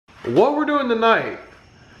what we're doing tonight.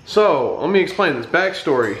 So let me explain this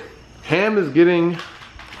backstory. Ham is getting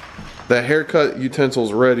the haircut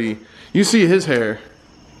utensils ready. You see his hair.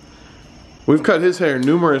 We've cut his hair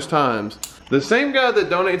numerous times. The same guy that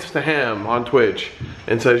donates to Ham on Twitch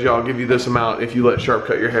and says, yo, I'll give you this amount if you let Sharp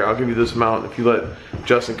cut your hair. I'll give you this amount if you let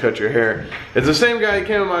Justin cut your hair. It's the same guy who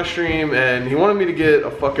came on my stream and he wanted me to get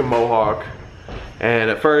a fucking mohawk. And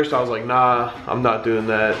at first I was like, nah, I'm not doing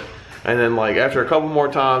that. And then like after a couple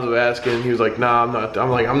more times of asking, he was like, nah, I'm not. I'm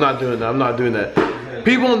like, I'm not doing that. I'm not doing that.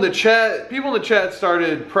 People in the chat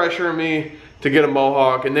started pressuring me to get a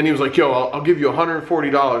mohawk, and then he was like, yo, I'll give you $140.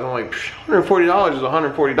 I'm like, $140 is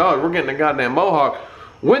 $140. We're getting a goddamn mohawk.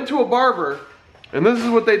 Went to a barber, and this is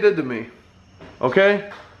what they did to me.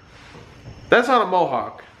 Okay? That's not a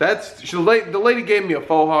mohawk. The lady gave me a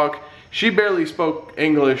faux hawk. She barely spoke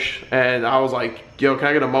English, and I was like, yo, can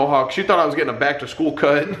I get a mohawk? She thought I was getting a back to school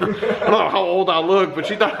cut. I don't know how old I look, but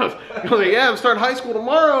she thought I was like, yeah, I'm starting high school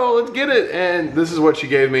tomorrow, let's get it. And this is what she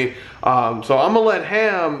gave me. So I'm gonna let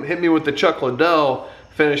Ham hit me with the Chuck Liddell,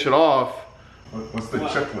 finish it off. What's the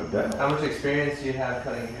Chuck Liddell? How much experience do you have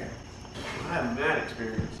cutting hair? I have mad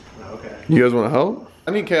experience. Oh, okay. You guys wanna help?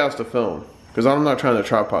 I need Chaos to film, because I'm not trying to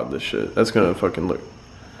tripod this shit. That's gonna fucking look.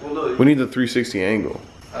 Well, no, We need the 360 angle.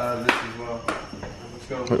 This as well. Let's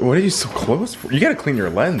go. What are you so close for? You gotta clean your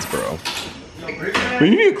lens, bro. You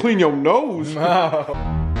need to clean your nose. No.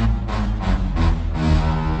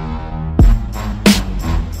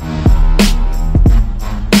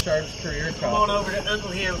 Sharp's career come on over to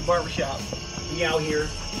Uncle Ham's barbershop. We out here.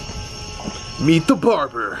 Meet the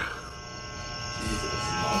barber.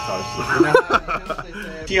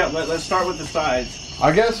 Yeah, let's start with the sides.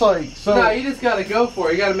 I guess like, so. No, you just gotta go for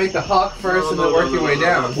it. You gotta make the hawk first and then work your way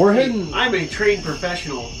down. We're hitting. I'm a trained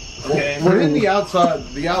professional. Okay. We're hitting the outside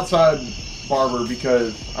barber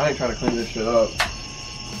because I ain't trying to clean this shit up.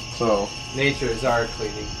 So. Nature is our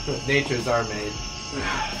cleaning. Nature is our maid.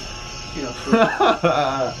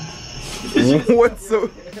 What's so?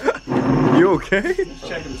 You okay? Just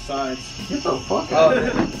checking the sides. Get the fuck out out of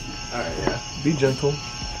here. Alright, yeah. Be gentle.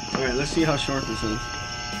 Alright, let's see how short this is.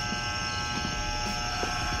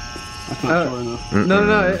 That's not short enough.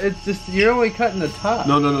 No, it's just, you're only cutting the top.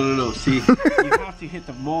 No. See, you have to hit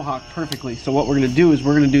the mohawk perfectly. So what we're going to do is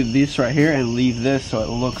we're going to do this right here and leave this so it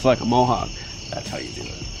looks like a mohawk. That's how you do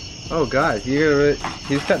it. Oh god,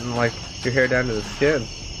 he's cutting like your hair down to the skin.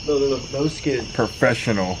 No skin.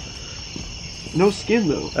 Professional. No skin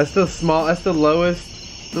though. That's the small, that's the lowest.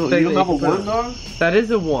 No, you don't have a 1, dog? That is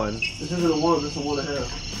a 1. This isn't a 1, this is a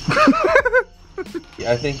 1.5.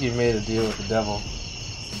 I think you made a deal with the devil.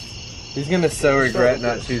 He's gonna so regret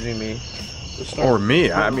not choosing me. Or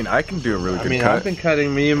me. I mean, I can do a really good cut. I've been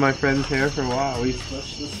cutting me and my friend's hair for a while. Let's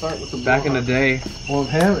start with the back in the day. Well, if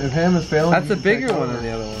Ham is failing, That's a bigger one than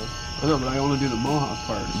the other one. I know, but I want to do the mohawk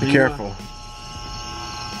part. So Be careful.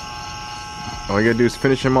 All you gotta do is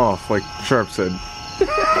finish him off, like Sharp said.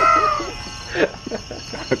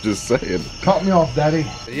 I'm just saying. Cut me off, daddy.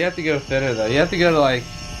 You have to go thinner though. You have to go to like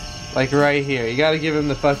right here. You gotta give him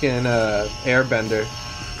the fucking airbender.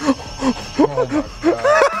 Oh my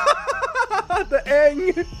god. The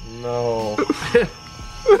egg. No.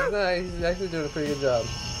 He's actually doing a pretty good job.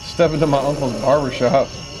 Step into my uncle's barbershop.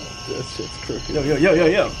 This shit's crooked.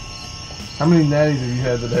 Yo. How many natties have you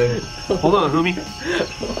had today? Hold on, homie.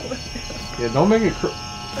 Yeah, don't make it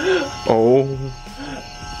Oh.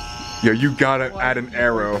 Yo, you gotta add an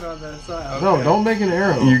arrow. No, don't make an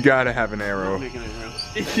arrow. You gotta have an arrow.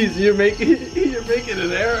 You're making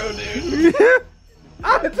an arrow, dude.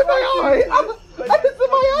 It's in my eye! It's in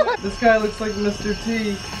my eye! This guy looks like Mr.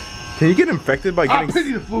 T. Can you get infected by I getting?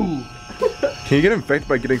 pity the fool! Can you get infected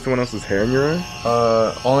by getting someone else's hair in your eye?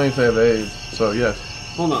 Only if they have AIDS, so yes.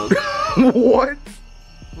 Hold on. What?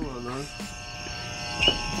 Hold on, man.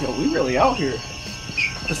 Yo, we really out here.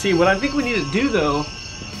 Let's see, what I think we need to do though,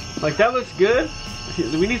 like that looks good.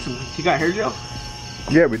 We need some, you got hair gel?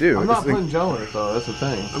 Yeah, we do. I'm not putting gel in it though, that's the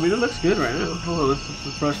thing. I mean, it looks good right now. Hold on,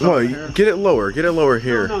 let's brush No, off the hair. get it lower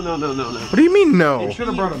here. No. What do you mean no? You should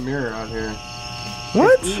have brought a mirror out here.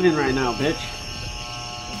 What? It's even right now, bitch.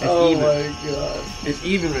 It's even. my god. It's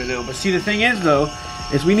even right now. But see, the thing is though,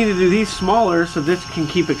 is we need to do these smaller so this can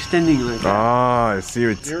keep extending like that. Ah, I see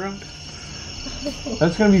what. 0?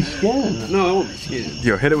 That's gonna be skin. No, it won't be skin.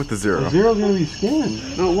 Yo, hit it with the 0. The zero's gonna be skin.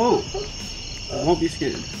 No, it won't. It won't be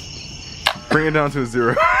skin. Bring it down to a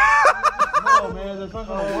 0. No man, that's not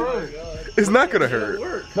gonna work. It's not gonna hurt.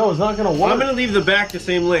 No, it's not gonna work. I'm gonna leave the back the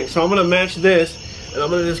same length, so I'm gonna match this, and I'm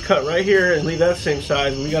gonna just cut right here and leave that same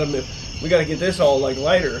size. We gotta get this all like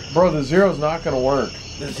lighter. Bro, the zero's not gonna work.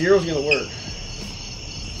 The 0's gonna work.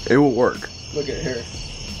 It will work. Look at here.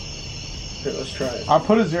 Here, let's try it. I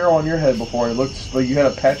put a 0 on your head before. It looks like you had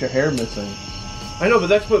a patch of hair missing. I know, but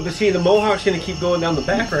that's what. But see, the mohawk's gonna keep going down the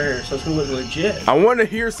back right here, so it's gonna look legit. I want to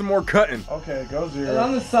hear some more cutting. Okay, go 0. And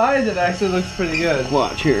on the side, it actually looks pretty good.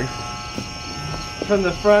 Watch here. From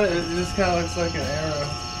the front, it just kind of looks like an arrow.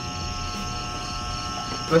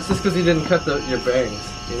 That's just because you didn't cut your bangs,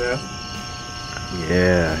 you know?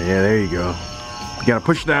 Yeah, there you go. You gotta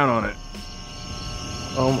push down on it.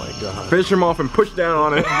 Oh my god. Finish him off and push down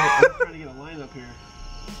on it. I'm trying to get a line up here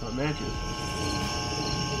so it matches.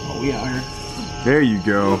 Oh, we out here. There you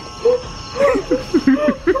go.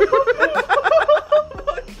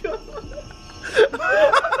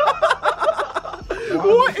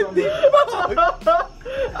 What in the fuck?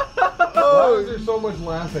 Why is there so much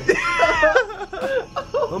laughing?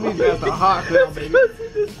 Let me get the hawk now, baby.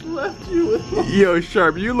 Just left you with. Yo,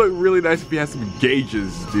 Sharp, you look really nice if you had some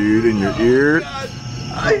gauges, dude, in your ear.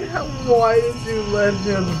 Why did you let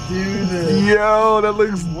him do this? Yo, that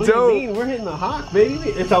looks What dope. do you mean? We're hitting the hawk, baby.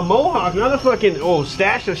 It's a mohawk, not a fucking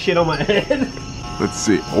stash of shit on my head. Let's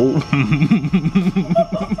see. Oh.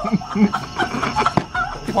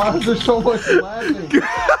 Why is there so much laughing?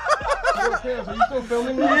 Are you still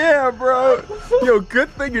filming this? Yeah, bro. Yo, good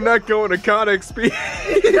thing you're not going to Codex speed.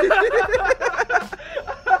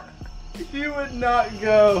 You would not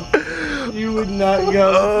go. You would not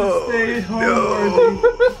go. Oh, Stay home. no.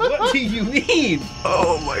 What do you mean?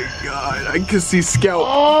 Oh my god. I can see scalp.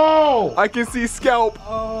 Oh! I can see scalp.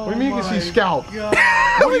 Oh, What do you mean you can see scalp? God.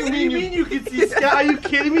 What do you mean you can see Scott? Are you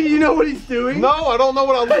kidding me? You know what he's doing? No, I don't know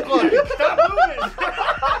what I look like. Stop moving.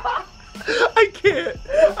 I can't.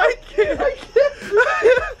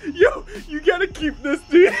 Yo, you gotta keep this,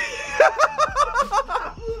 dude.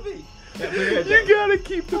 You gotta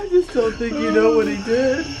keep this. I just don't think you know what he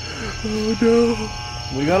did. Oh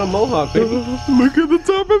no. We got a mohawk, baby. Look at the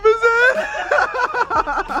top of his head.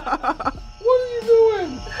 What are you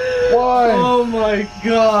doing? Why? Oh my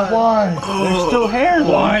god. Why? There's still hair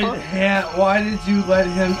though. Why did you let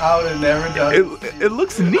him out and never done It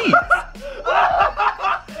looks neat.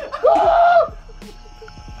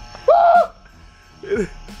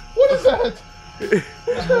 What is that?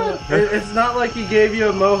 It's not like he gave you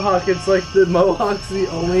a mohawk, it's like the mohawk's the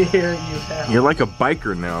only hair you have. You're like a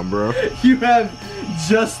biker now, bro. You have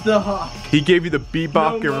just the hawk. He gave you the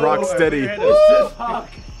bebop and rock steady. It's just hawk.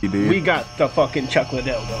 Dude. We got the fucking Chuck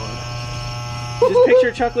Liddell going. Just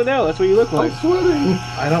picture Chuck Liddell. That's what you look like. I'm sweating.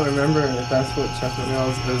 I don't remember if that's what Chuck Liddell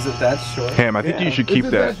is. Is it that short? Ham, I think you should keep Is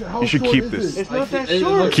it that. that- how You should short keep is this. it? It's not that it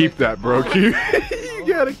short. looks- Keep that, bro. You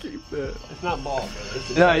gotta keep that. It's not bald,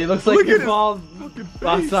 bro. No, he looks like Look at he's his bald face.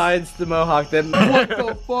 besides the mohawk. Then What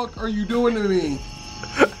the fuck are you doing to me?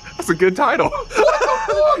 That's a good title.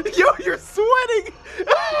 Yo, you're sweating.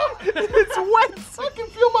 It's wet. I can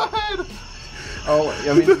feel my head. oh,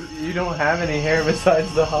 I mean, you don't have any hair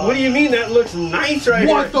besides the hawk. What do you mean? That looks nice right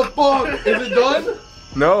What here. the fuck? Is it done?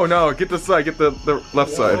 No, get the side. Get the left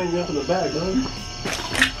side. Line you up in the back,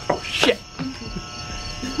 huh? Oh shit.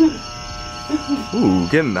 Ooh,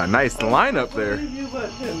 getting a nice line up there. Why did you let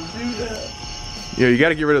him do that? Yo, you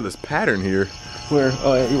gotta get rid of this pattern here. Where?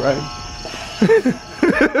 Oh, yeah, you're right.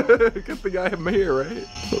 Good thing I have my hair, right?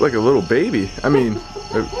 Look like a little baby. I mean,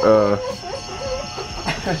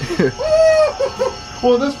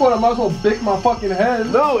 Well, at this point, I might as well bick my fucking head.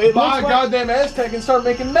 No, it Buy looks a like goddamn Aztec and start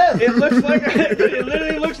making meth. it looks like it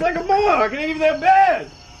literally looks like a mohawk. It ain't even that bad.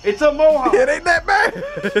 It's a mohawk. it ain't that bad.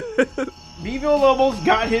 Beville Lobos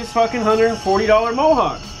got his fucking $140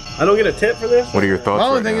 mohawk. I don't get a tip for this. What are your thoughts? My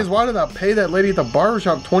only right thing now? is, why did I pay that lady at the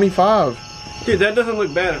barbershop $25? Dude, that doesn't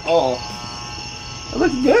look bad at all. That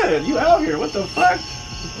looks good. You out here? What the fuck?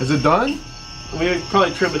 Is it done? I mean, you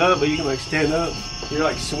probably trim it up, but you can like stand up. You're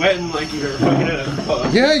like sweating like you're fucking at a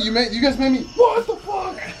Yeah, you guys made me. What the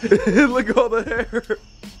fuck? Look at all the hair.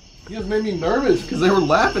 You guys made me nervous because they were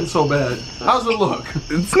laughing so bad. How's it look?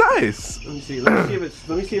 It's nice. Let me see. Let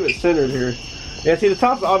me see if it's centered here. Yeah, see, the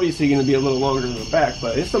top's obviously going to be a little longer than the back,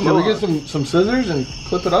 but it's the Can we mohawk. get some scissors and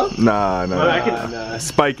clip it up? Nah. But I can.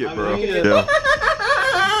 Spike it, bro. I mean, Yeah.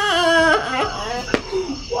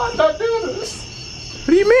 Why not do this?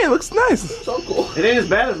 What do you mean? It looks nice. So cool. It ain't as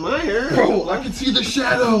bad as my hair. Bro, I can see the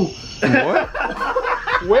shadow. What?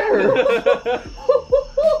 Where?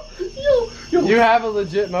 yo, You have a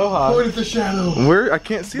legit mohawk. point at the shadow. Where? I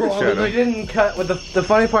can't see the You shadow. didn't cut. What the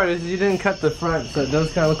funny part is, you didn't cut the front, so it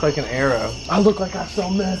does kind of look like an arrow. I look like I sell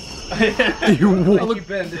meth. Like you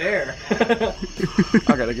bend air.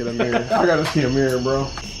 I gotta get a mirror. I gotta see a mirror, bro. All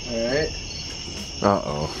right.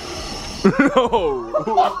 Uh-oh. No.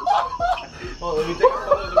 Oh, let me take a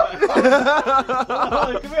photo of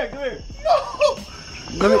the back. Come here.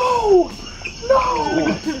 No!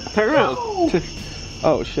 Turn around. No!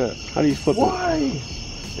 Oh shit! How do you flip it? Why?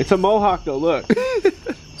 It's a mohawk though. Look.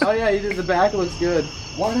 Oh yeah, you did the back. Looks good.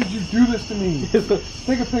 Why did you do this to me?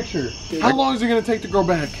 Take a picture. How long is it gonna take to grow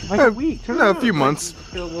back? Like a week. No, a few months.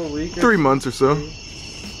 Feel a little weaker. 3 months or so.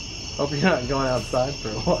 Hope you're not going outside for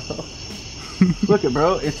a while. Look it,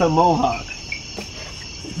 bro. It's a mohawk.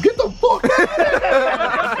 Get the fuck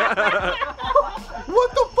out!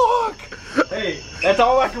 What the fuck? Hey, that's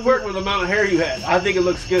all I can work with the amount of hair you had. I think it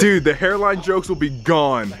looks good. Dude, the hairline jokes will be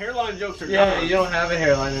gone. The hairline jokes are Yeah, gone. you don't have a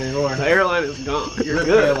hairline anymore. The hairline is gone. You're Rip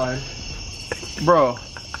good. hairline. Bro,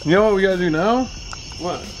 you know what we gotta do now?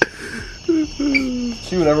 What?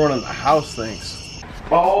 See what everyone in the house thinks.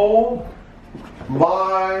 Oh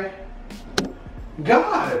my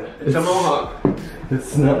God! It's a mohawk.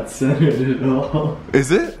 It's not centered at all.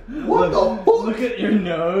 Is it? What the fuck? Look at your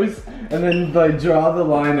nose, and then like draw the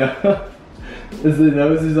line up. Is the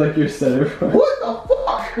nose is like your center point? What the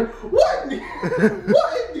fuck? What?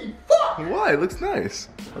 What in the fuck? Why? It looks nice.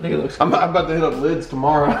 I think it looks I'm about to hit up lids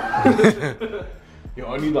tomorrow. Yo,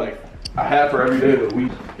 I need like a half for every day of the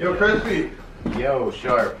week. Yo, Crispy. Yo,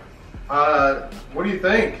 Sharp. What do you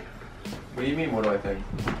think? What do you mean, what do I think?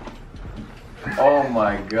 Oh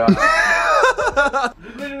my god.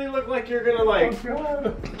 You literally look like you're gonna like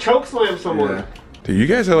choke slam someone. Yeah. Dude, you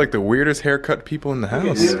guys are like the weirdest haircut people in the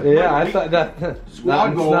house. Yeah, I thought that's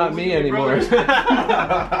not me anymore.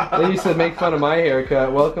 They used to make fun of my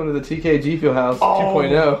haircut. Welcome to the TK GFUEL house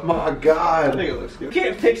 2.0. My I God. think it looks good. You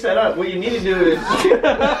can't fix that up. What you need to do is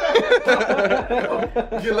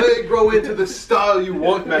You let it grow into the style you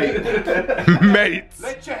want, mate. Mates.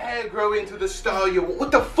 Let your hair grow into the style you want.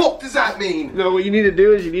 What the fuck does that mean? no. What you need to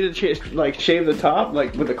do is you need to shave the top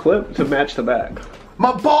like with a clip to match the back.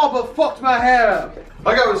 My barber fucked my hair up.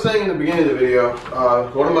 Like I was saying in the beginning of the video,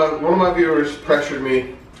 one of my viewers pressured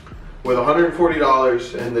me with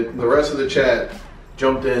 $140, and the rest of the chat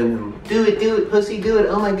jumped in and do it, pussy, do it.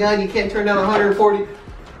 Oh my God, you can't turn down 140.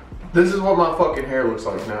 This is what my fucking hair looks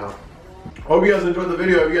like now. Hope you guys enjoyed the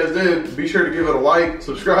video. If you guys did, be sure to give it a like,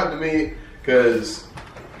 subscribe to me, cause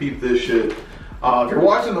peep this shit. If you're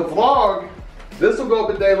watching the vlog, this will go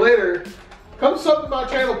up a day later. Come sub to my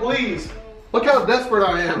channel, please. Look how desperate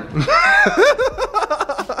I am.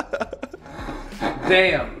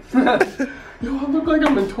 Damn. Yo, I look like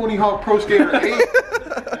I'm in Tony Hawk Pro Skater 8.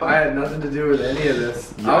 I had nothing to do with any of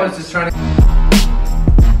this. I was just trying to.